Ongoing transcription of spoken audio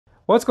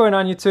What's going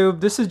on YouTube?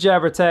 This is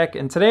JabberTech,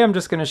 and today I'm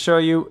just going to show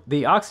you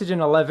the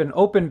Oxygen 11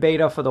 open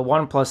beta for the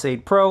OnePlus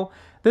 8 Pro.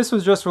 This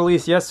was just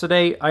released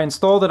yesterday. I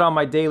installed it on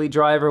my daily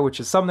driver,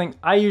 which is something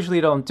I usually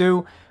don't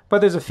do,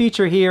 but there's a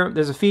feature here.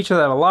 There's a feature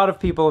that a lot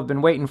of people have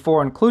been waiting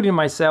for, including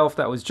myself,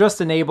 that was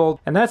just enabled,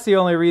 and that's the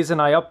only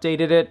reason I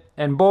updated it.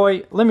 And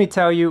boy, let me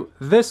tell you,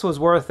 this was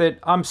worth it.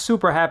 I'm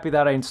super happy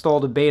that I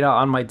installed a beta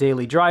on my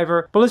daily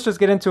driver. But let's just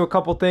get into a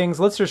couple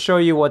things. Let's just show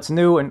you what's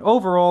new, and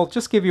overall,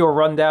 just give you a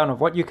rundown of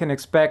what you can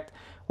expect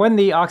when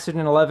the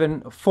Oxygen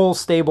 11 full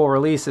stable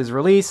release is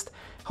released.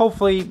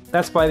 Hopefully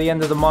that's by the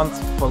end of the month,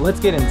 but let's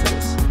get into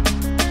this.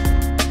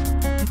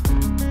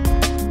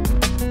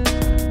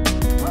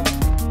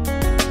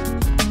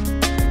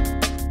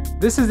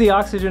 This is the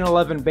Oxygen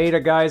 11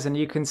 beta, guys, and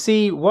you can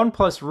see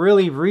OnePlus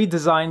really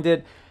redesigned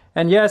it.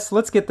 And yes,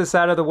 let's get this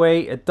out of the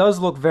way. It does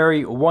look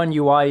very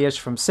OneUI-ish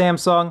from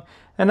Samsung,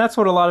 and that's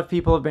what a lot of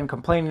people have been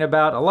complaining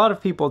about. A lot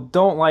of people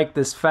don't like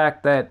this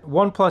fact that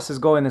OnePlus is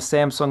going the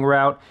Samsung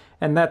route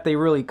and that they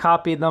really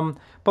copied them.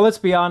 But let's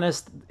be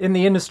honest, in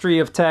the industry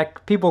of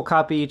tech, people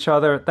copy each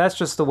other. That's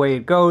just the way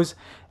it goes.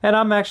 And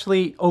I'm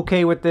actually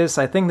okay with this.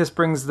 I think this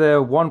brings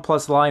the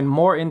OnePlus line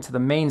more into the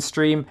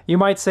mainstream. You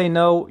might say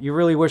no, you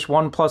really wish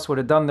OnePlus would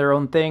have done their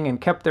own thing and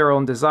kept their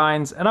own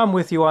designs, and I'm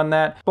with you on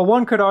that. But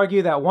one could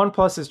argue that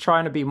OnePlus is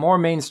trying to be more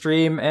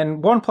mainstream,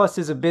 and OnePlus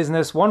is a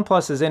business.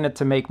 OnePlus is in it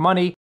to make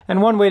money.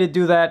 And one way to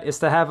do that is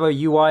to have a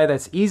UI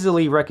that's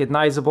easily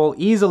recognizable,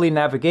 easily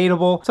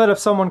navigatable, so that if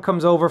someone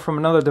comes over from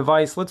another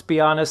device, let's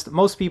be honest,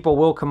 most people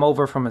will come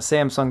over from a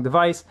Samsung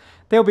device,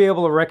 they'll be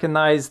able to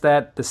recognize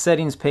that the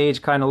settings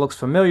page kind of looks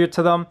familiar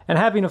to them. And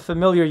having a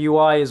familiar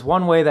UI is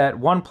one way that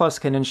OnePlus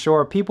can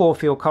ensure people will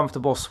feel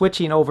comfortable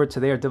switching over to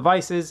their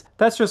devices.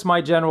 That's just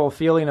my general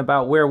feeling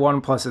about where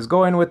OnePlus is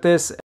going with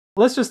this.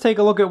 Let's just take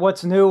a look at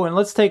what's new, and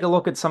let's take a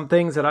look at some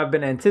things that I've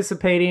been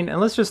anticipating, and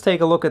let's just take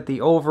a look at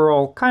the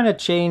overall kind of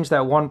change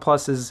that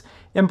OnePlus is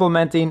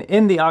implementing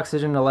in the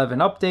Oxygen 11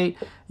 update.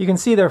 You can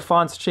see their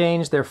fonts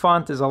change. Their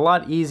font is a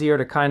lot easier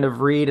to kind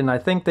of read, and I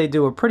think they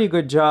do a pretty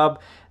good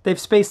job. They've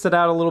spaced it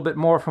out a little bit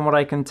more from what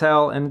I can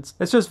tell, and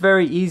it's just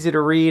very easy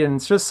to read, and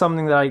it's just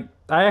something that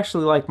I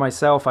actually like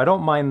myself. I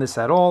don't mind this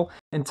at all.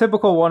 In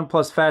typical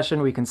OnePlus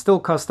fashion, we can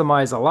still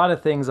customize a lot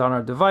of things on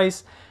our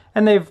device,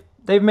 and they've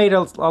made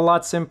it a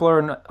lot simpler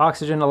in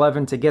Oxygen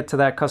 11 to get to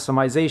that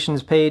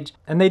customizations page,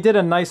 and they did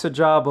a nicer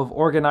job of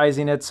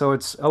organizing it so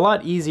it's a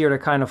lot easier to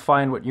kind of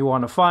find what you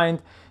want to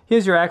find.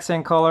 Here's your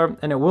accent color,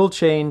 and it will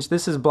change.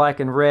 This is black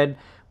and red,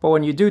 but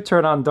when you do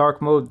turn on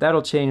dark mode,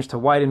 that'll change to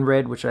white and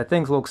red, which I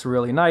think looks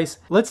really nice.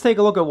 Let's take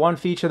a look at one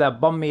feature that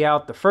bummed me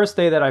out the first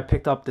day that I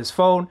picked up this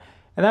phone,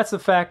 and that's the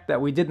fact that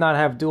we did not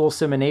have dual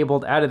SIM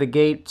enabled out of the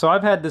gate. So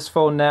I've had this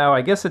phone now,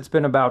 I guess it's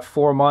been about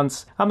 4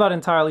 months. I'm not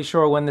entirely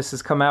sure when this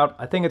has come out.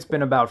 I think it's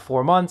been about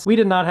 4 months. We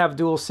did not have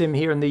dual SIM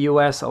here in the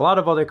US. A lot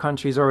of other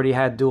countries already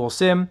had dual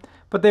SIM,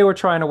 but they were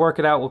trying to work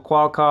it out with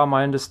Qualcomm.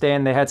 I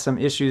understand they had some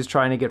issues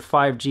trying to get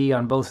 5G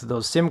on both of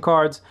those SIM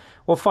cards.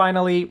 Well,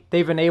 finally,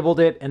 they've enabled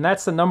it, and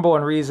that's the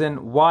 #1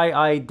 reason why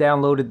I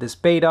downloaded this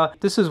beta.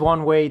 This is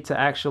one way to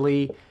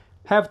actually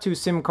have 2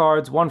 SIM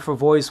cards, one for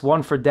voice,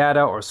 one for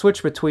data, or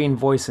switch between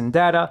voice and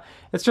data.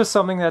 It's just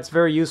something that's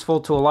very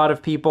useful to a lot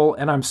of people,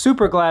 and I'm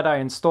super glad I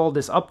installed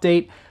this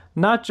update,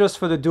 not just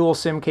for the dual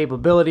SIM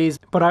capabilities,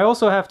 but I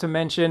also have to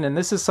mention, and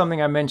this is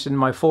something I mentioned in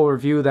my full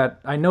review that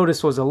I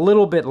noticed was a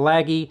little bit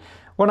laggy.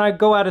 When I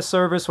go out of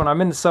service, when I'm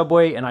in the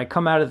subway and I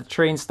come out of the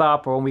train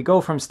stop, or when we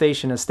go from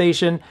station to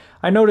station,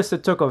 I noticed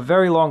it took a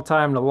very long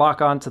time to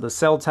lock onto the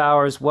cell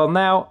towers. Well,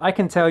 now I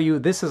can tell you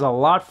this is a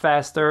lot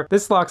faster.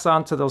 This locks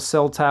onto those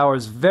cell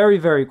towers very,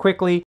 very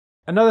quickly.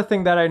 Another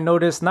thing that I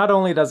noticed, not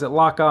only does it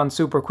lock on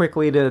super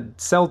quickly to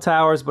cell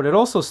towers, but it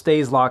also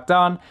stays locked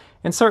on.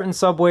 In certain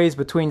subways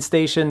between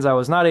stations, I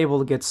was not able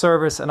to get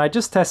service, and I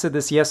just tested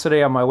this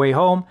yesterday on my way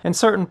home. In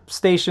certain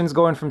stations,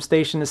 going from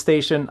station to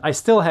station, I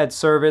still had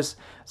service,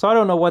 so I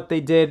don't know what they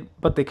did,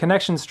 but the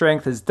connection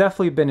strength has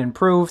definitely been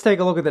improved. Let's take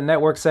a look at the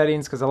network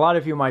settings, because a lot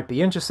of you might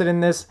be interested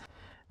in this.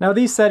 Now,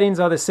 these settings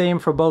are the same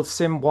for both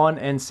SIM 1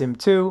 and SIM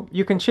 2.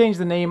 You can change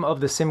the name of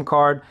the SIM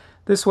card.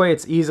 This way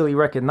it's easily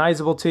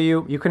recognizable to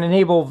you. You can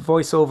enable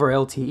voice over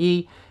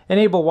LTE,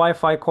 enable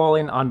Wi-Fi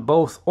calling on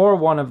both or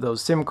one of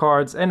those SIM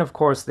cards, and of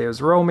course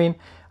there's roaming.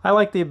 I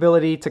like the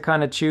ability to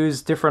kind of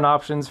choose different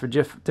options for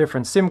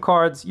different SIM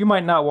cards. You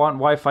might not want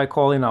Wi-Fi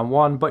calling on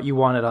one, but you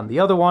want it on the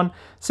other one.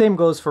 Same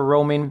goes for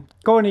roaming.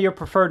 Go into your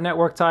preferred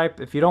network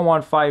type. If you don't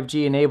want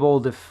 5G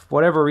enabled, if for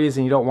whatever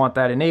reason you don't want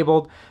that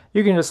enabled,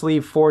 you can just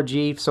leave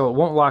 4G so it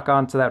won't lock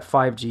onto that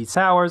 5G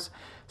towers.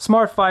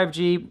 Smart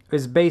 5G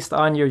is based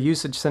on your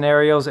usage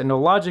scenarios and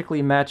will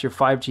logically match your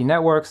 5G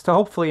networks to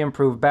hopefully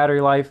improve battery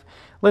life.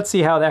 Let's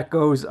see how that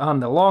goes on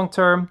the long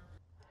term.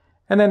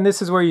 And then this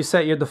is where you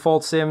set your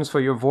default SIMs for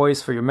your voice,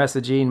 for your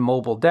messaging,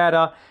 mobile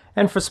data,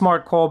 and for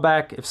smart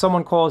callback. If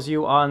someone calls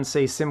you on,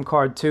 say, SIM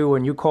card 2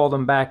 and you call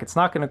them back, it's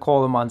not going to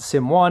call them on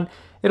SIM 1.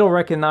 It'll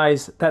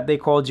recognize that they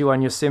called you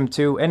on your SIM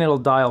 2 and it'll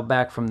dial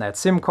back from that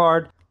SIM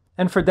card.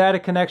 And for data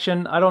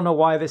connection, I don't know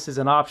why this is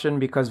an option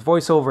because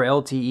voice over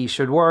LTE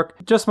should work.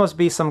 It just must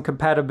be some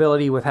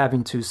compatibility with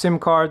having 2 SIM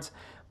cards.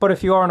 But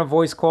if you are on a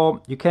voice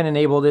call, you can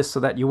enable this so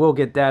that you will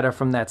get data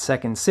from that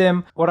second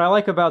SIM. What I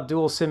like about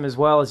dual SIM as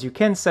well is you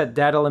can set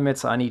data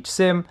limits on each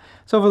SIM.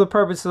 So for the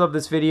purposes of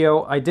this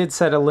video, I did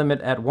set a limit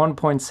at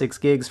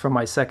 1.6 gigs for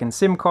my second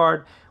SIM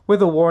card,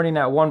 with a warning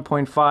at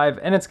 1.5,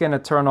 and it's going to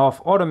turn off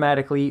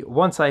automatically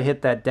once I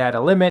hit that data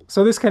limit.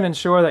 So this can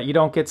ensure that you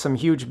don't get some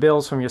huge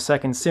bills from your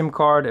second SIM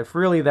card if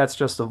really that's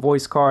just a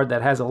voice card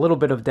that has a little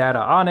bit of data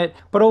on it.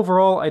 But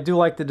overall, I do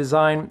like the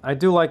design. I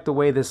do like the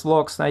way this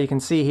looks. Now you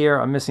can see here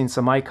I'm missing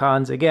some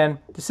icons. Again,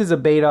 this is a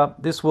beta.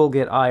 This will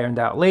get ironed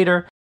out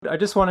later. I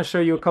just want to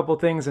show you a couple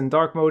things in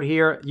dark mode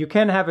here. You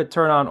can have it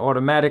turn on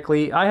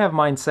automatically. I have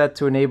mine set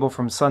to enable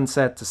from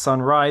sunset to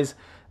sunrise,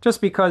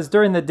 just because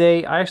during the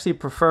day I actually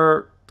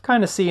prefer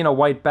kind of seeing a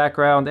white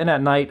background, and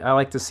at night I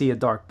like to see a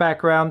dark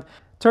background.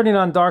 Turning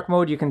on dark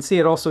mode, you can see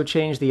it also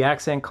changed the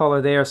accent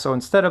color there, so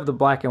instead of the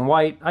black and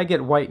white, I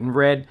get white and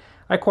red.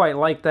 I quite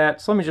like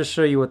that, so let me just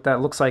show you what that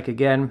looks like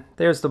again.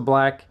 There's the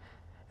black,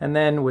 and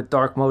then with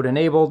dark mode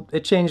enabled,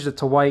 it changed it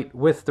to white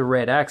with the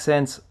red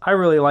accents. I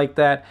really like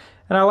that,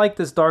 and I like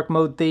this dark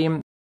mode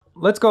theme.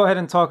 Let's go ahead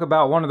and talk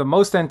about one of the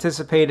most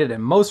anticipated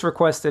and most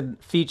requested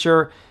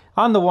feature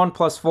on the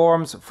OnePlus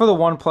forums for the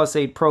OnePlus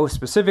 8 Pro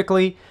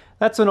specifically.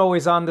 That's an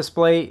always-on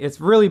display.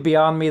 It's really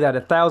beyond me that a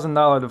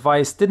 $1,000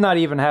 device did not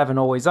even have an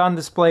always-on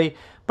display,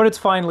 but it's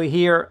finally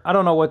here. I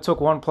don't know what took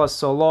OnePlus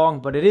so long,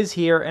 but it is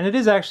here, and it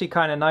is actually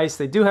kind of nice.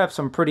 They do have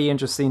some pretty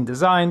interesting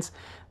designs.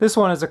 This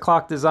one is a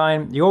clock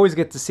design. You always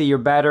get to see your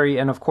battery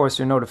and, of course,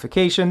 your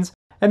notifications.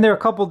 And there are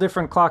a couple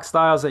different clock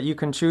styles that you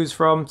can choose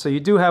from. So you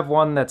do have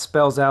one that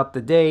spells out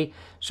the day,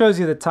 shows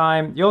you the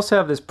time. You also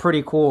have this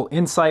pretty cool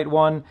insight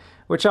one,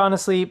 which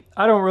honestly,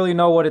 I don't really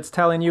know what it's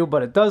telling you,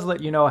 but it does let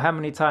you know how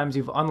many times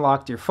you've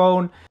unlocked your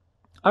phone.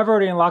 I've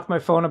already unlocked my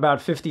phone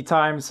about 50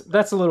 times.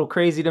 That's a little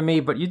crazy to me,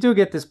 but you do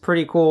get this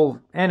pretty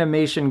cool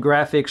animation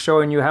graphic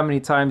showing you how many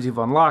times you've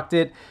unlocked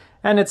it.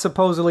 And it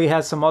supposedly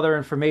has some other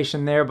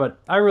information there, but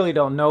I really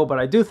don't know, but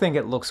I do think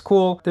it looks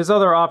cool. There's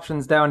other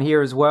options down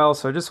here as well,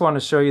 so I just want to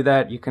show you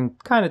that. You can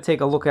kind of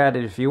take a look at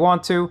it if you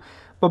want to.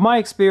 But my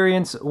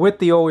experience with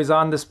the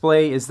always-on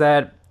display is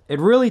that it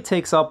really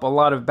takes up a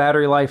lot of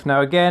battery life.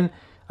 Now again,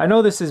 I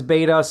know this is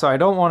beta, so I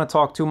don't want to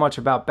talk too much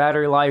about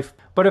battery life,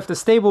 but if the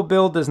stable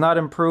build does not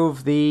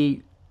improve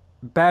the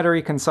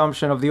battery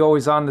consumption of the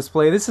always-on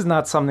display, this is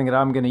not something that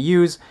I'm going to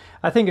use.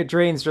 I think it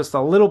drains just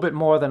a little bit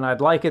more than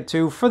I'd like it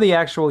to for the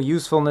actual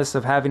usefulness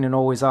of having an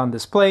always-on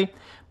display.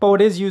 But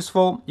what is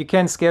useful, you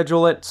can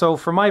schedule it. So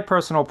for my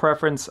personal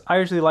preference, I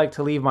usually like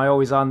to leave my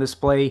always-on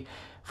display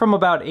from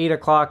about 8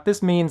 o'clock.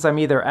 This means I'm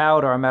either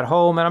out or I'm at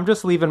home and I'm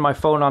just leaving my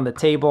phone on the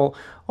table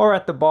or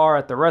at the bar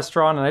at the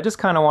restaurant, and I just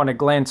kind of want to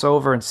glance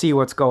over and see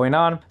what's going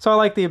on. So I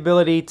like the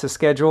ability to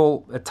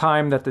schedule a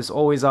time that this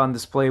always-on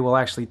display will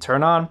actually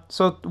turn on.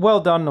 So well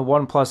done to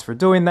OnePlus for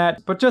doing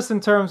that. But just in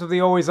terms of the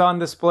always-on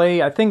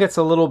display, I think it's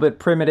a little bit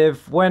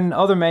primitive when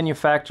other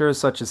manufacturers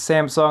such as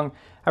Samsung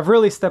have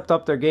really stepped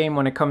up their game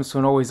when it comes to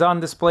an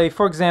always-on display.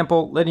 For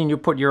example, letting you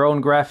put your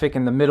own graphic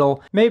in the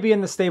middle. Maybe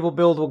in the stable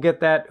build we'll get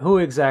that, who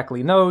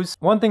exactly knows.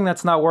 One thing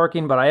that's not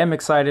working, but I am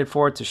excited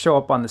for it to show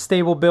up on the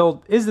stable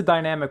build, is the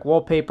dynamic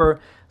wallpaper.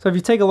 So if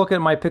you take a look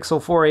at my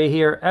Pixel 4a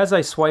here, as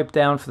I swipe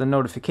down for the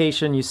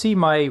notification, you see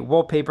my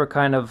wallpaper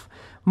kind of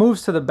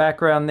moves to the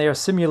background there,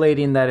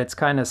 simulating that it's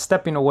kind of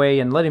stepping away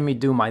and letting me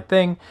do my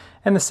thing.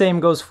 And the same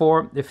goes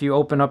for if you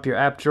open up your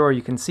app drawer,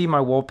 you can see my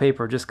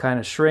wallpaper just kind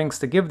of shrinks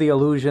to give the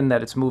illusion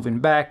that it's moving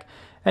back,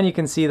 and you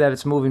can see that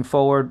it's moving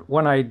forward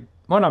when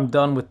I'm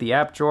done with the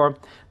app drawer.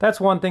 That's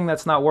one thing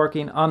that's not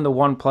working on the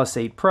OnePlus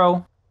 8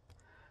 Pro.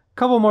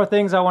 Couple more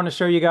things I want to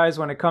show you guys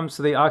when it comes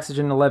to the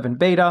Oxygen 11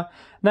 beta.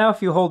 Now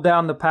if you hold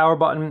down the power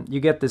button, you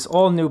get this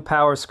all new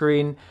power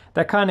screen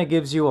that kind of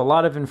gives you a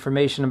lot of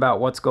information about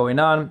what's going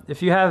on.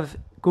 If you have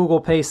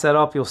Google Pay set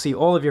up, you'll see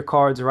all of your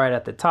cards right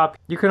at the top.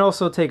 You can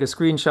also take a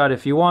screenshot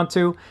if you want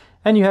to,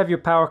 and you have your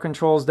power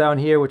controls down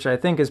here, which I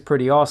think is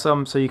pretty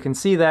awesome. So you can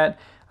see that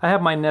I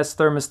have my Nest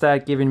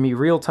thermostat giving me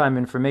real-time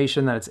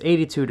information that it's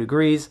 82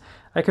 degrees.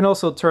 I can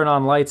also turn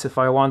on lights if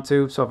I want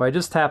to, so if I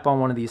just tap on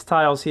one of these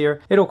tiles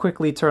here, it'll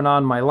quickly turn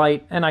on my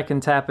light, and I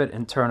can tap it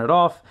and turn it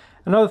off.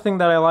 Another thing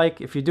that I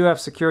like, if you do have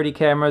security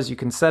cameras, you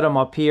can set them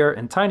up here,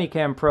 and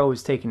TinyCam Pro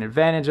is taking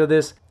advantage of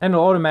this, and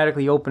it'll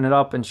automatically open it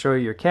up and show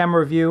you your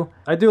camera view.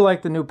 I do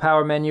like the new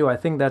power menu. I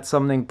think that's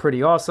something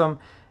pretty awesome,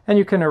 and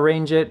you can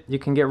arrange it. You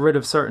can get rid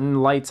of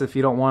certain lights if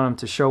you don't want them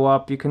to show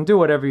up. You can do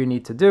whatever you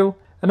need to do.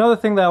 Another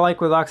thing that I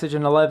like with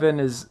Oxygen 11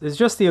 is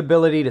just the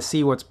ability to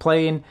see what's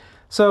playing.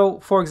 So,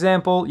 for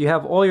example, you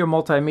have all your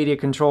multimedia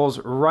controls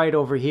right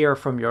over here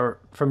from your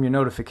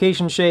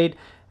notification shade.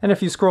 And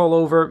if you scroll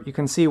over, you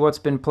can see what's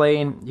been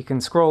playing. You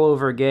can scroll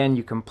over again,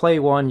 you can play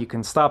one, you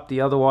can stop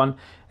the other one,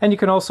 and you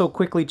can also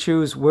quickly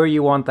choose where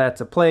you want that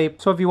to play.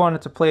 So if you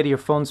wanted to play to your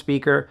phone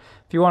speaker,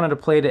 if you wanted to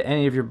play to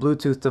any of your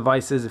Bluetooth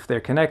devices if they're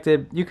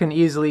connected, you can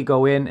easily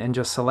go in and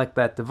just select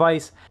that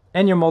device,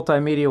 and your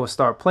multimedia will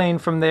start playing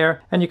from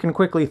there, and you can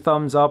quickly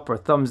thumbs up or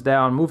thumbs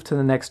down, move to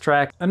the next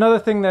track. Another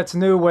thing that's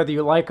new, whether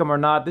you like them or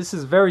not, this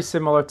is very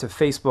similar to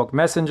Facebook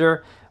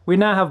Messenger. We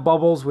now have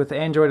bubbles with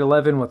Android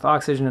 11 with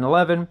Oxygen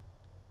 11.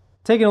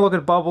 Taking a look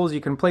at bubbles, you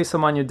can place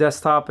them on your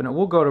desktop and it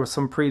will go to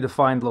some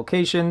predefined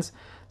locations.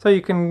 So you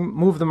can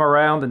move them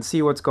around and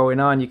see what's going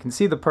on. You can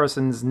see the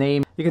person's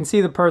name. You can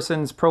see the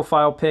person's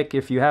profile pic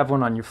if you have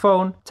one on your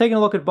phone. Taking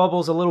a look at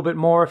bubbles a little bit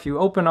more, if you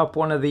open up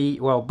one of the,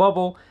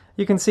 bubble,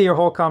 you can see your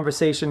whole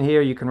conversation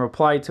here. You can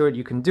reply to it.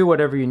 You can do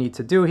whatever you need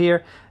to do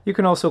here. You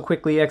can also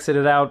quickly exit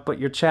it out, but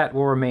your chat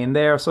will remain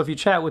there. So if you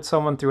chat with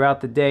someone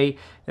throughout the day,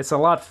 it's a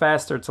lot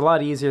faster. It's a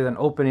lot easier than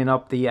opening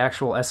up the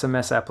actual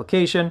SMS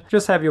application.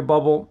 Just have your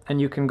bubble and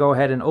you can go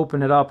ahead and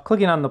open it up.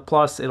 Clicking on the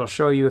plus, it'll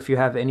show you if you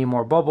have any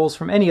more bubbles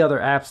from any other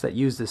apps that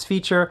use this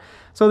feature.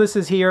 So this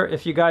is here.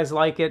 If you guys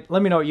like it,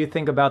 let me know what you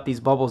think about these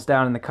bubbles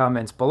down in the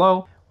comments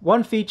below.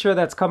 One feature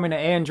that's coming to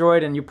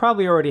Android, and you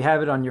probably already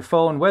have it on your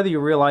phone, whether you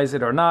realize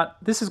it or not,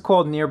 this is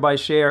called Nearby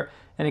Share,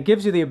 and it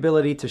gives you the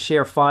ability to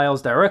share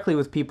files directly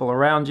with people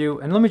around you.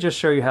 And let me just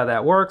show you how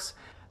that works.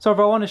 So if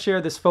I want to share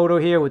this photo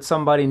here with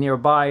somebody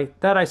nearby,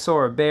 that I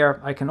saw a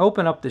bear, I can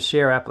open up the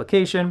Share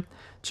application,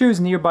 choose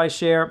Nearby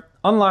Share,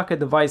 unlock a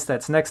device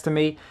that's next to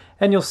me,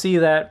 and you'll see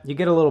that you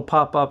get a little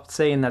pop-up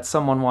saying that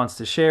someone wants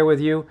to share with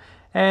you.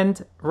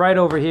 And right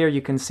over here,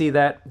 you can see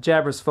that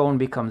Jabber's phone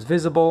becomes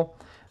visible.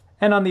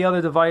 And on the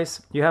other device,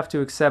 you have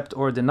to accept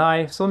or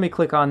deny. So let me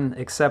click on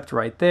accept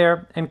right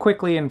there. And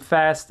quickly and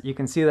fast, you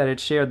can see that it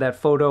shared that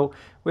photo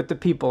with the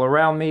people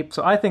around me.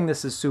 So I think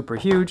this is super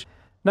huge.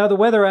 Now the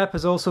weather app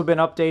has also been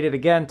updated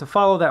again to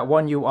follow that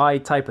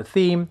OneUI type of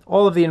theme.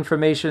 All of the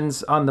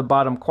information's on the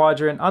bottom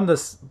quadrant, on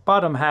the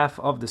bottom half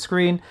of the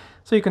screen.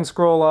 So you can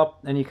scroll up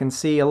and you can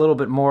see a little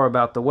bit more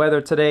about the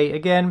weather today.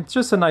 Again, it's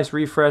just a nice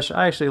refresh.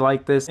 I actually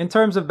like this. In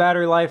terms of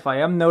battery life, I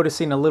am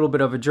noticing a little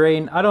bit of a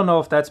drain. I don't know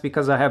if that's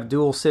because I have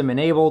dual SIM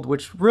enabled,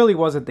 which really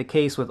wasn't the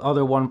case with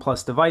other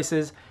OnePlus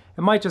devices.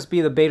 It might just be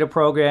the beta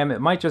program.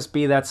 It might just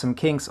be that some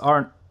kinks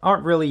aren't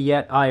really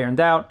yet ironed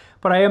out,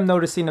 but I am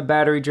noticing a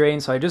battery drain,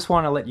 so I just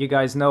want to let you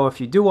guys know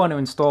if you do want to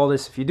install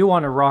this, if you do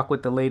want to rock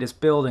with the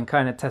latest build and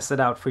kind of test it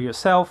out for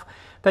yourself,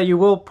 that you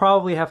will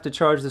probably have to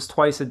charge this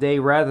twice a day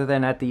rather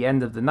than at the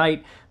end of the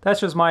night.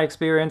 That's just my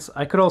experience.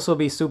 I could also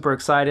be super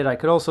excited. I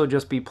could also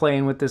just be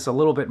playing with this a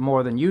little bit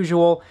more than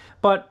usual,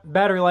 but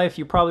battery life,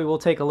 you probably will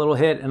take a little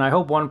hit, and I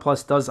hope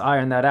OnePlus does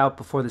iron that out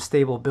before the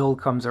stable build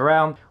comes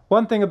around.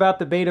 One thing about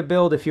the beta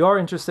build, if you are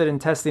interested in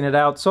testing it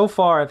out, so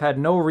far I've had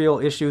no real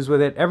issues with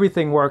it.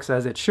 Everything works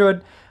as it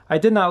should. I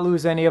did not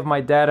lose any of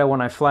my data when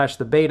I flashed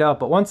the beta,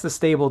 but once the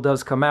stable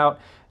does come out,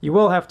 you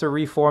will have to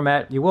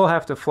reformat, you will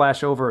have to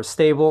flash over a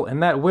stable,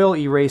 and that will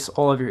erase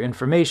all of your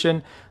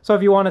information. So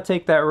if you want to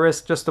take that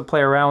risk just to play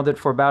around it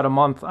for about a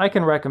month, I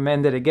can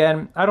recommend it.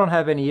 Again, I don't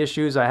have any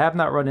issues. I have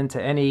not run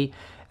into any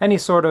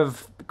sort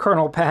of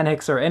kernel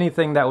panics or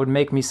anything that would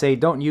make me say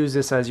don't use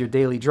this as your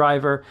daily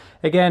driver.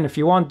 Again, if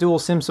you want dual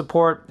SIM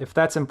support, if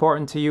that's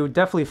important to you,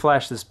 definitely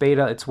flash this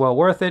beta. It's well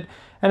worth it.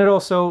 And it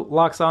also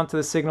locks onto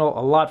the signal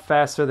a lot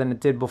faster than it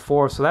did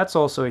before, so that's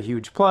also a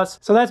huge plus.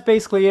 So that's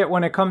basically it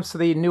when it comes to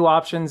the new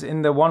options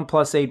in the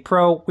OnePlus 8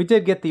 Pro. We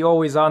did get the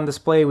always on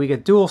display, we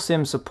get dual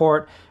SIM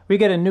support, we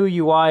get a new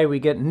UI, we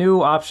get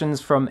new options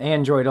from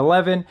Android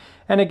 11.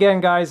 And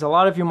again guys, a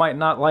lot of you might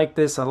not like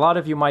this, a lot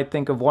of you might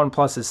think of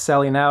OnePlus as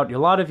selling out, a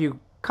lot of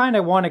you kind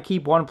of want to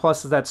keep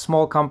OnePlus as that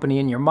small company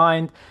in your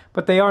mind,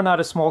 but they are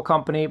not a small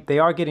company. They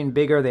are getting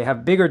bigger, they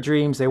have bigger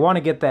dreams, they want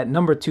to get that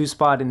 #2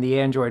 spot in the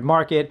Android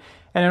market.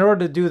 And in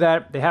order to do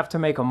that, they have to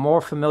make a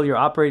more familiar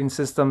operating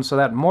system so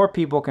that more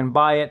people can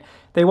buy it.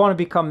 They want to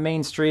become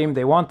mainstream.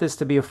 They want this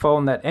to be a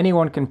phone that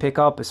anyone can pick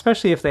up,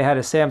 especially if they had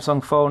a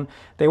Samsung phone.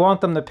 They want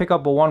them to pick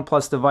up a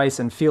OnePlus device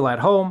and feel at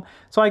home.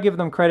 So I give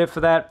them credit for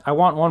that. I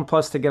want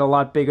OnePlus to get a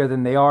lot bigger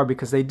than they are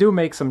because they do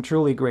make some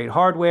truly great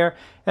hardware.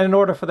 And in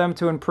order for them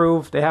to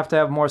improve, they have to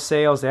have more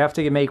sales. They have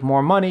to make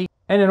more money.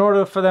 And in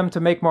order for them to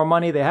make more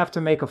money, they have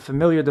to make a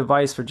familiar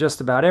device for just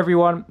about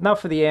everyone. Not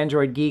for the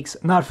Android geeks,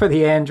 not for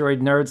the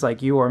Android nerds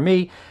like you or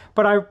me.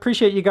 But I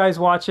appreciate you guys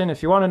watching.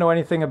 If you want to know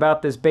anything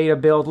about this beta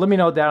build, let me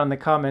know down in the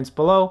comments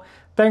below.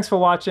 Thanks for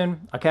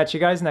watching. I'll catch you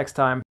guys next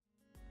time.